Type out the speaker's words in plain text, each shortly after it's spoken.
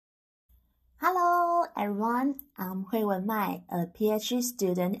everyone, I'm Hui Wenmai, a PhD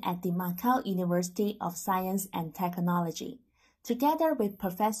student at the Macau University of Science and Technology. Together with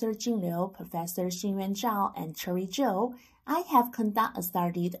Professor Jing Liu, Professor Xinyuan Zhao, and Cherry Zhou, I have conducted a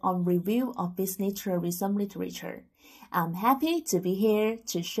study on review of business tourism literature. I'm happy to be here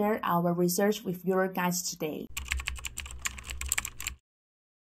to share our research with you guys today.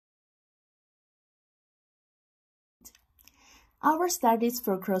 Our studies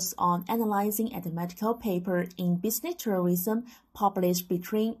focus on analyzing a medical paper in business tourism published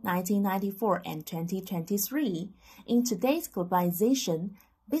between 1994 and 2023. In today's globalization,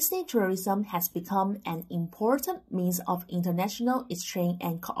 business tourism has become an important means of international exchange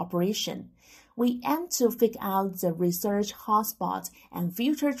and cooperation. We aim to figure out the research hotspots and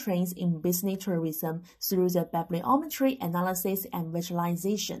future trends in business tourism through the bibliometric analysis and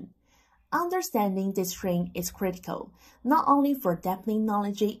visualization. Understanding this trend is critical, not only for deepening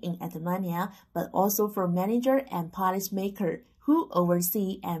knowledge in academia, but also for managers and policymakers who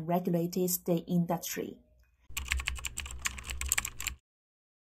oversee and regulate the industry.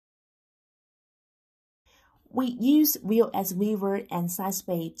 We use wheel as weaver and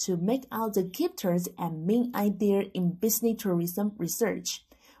SciSpace to make out the key terms and main idea in business tourism research.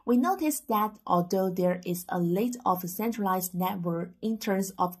 We noticed that although there is a lack of a centralized network in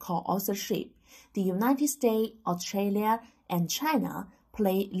terms of co-authorship, the United States, Australia, and China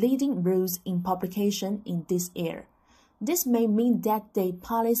play leading roles in publication in this area. This may mean that the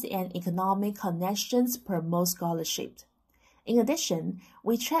policy and economic connections promote scholarship. In addition,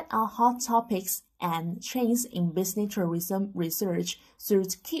 we check out hot topics and trends in business tourism research through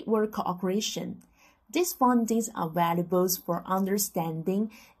keyword cooperation. These findings are valuable for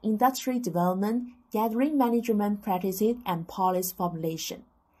understanding industry development, gathering management practices, and policy formulation.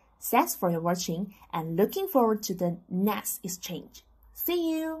 Thanks for watching and looking forward to the next exchange.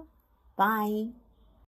 See you! Bye!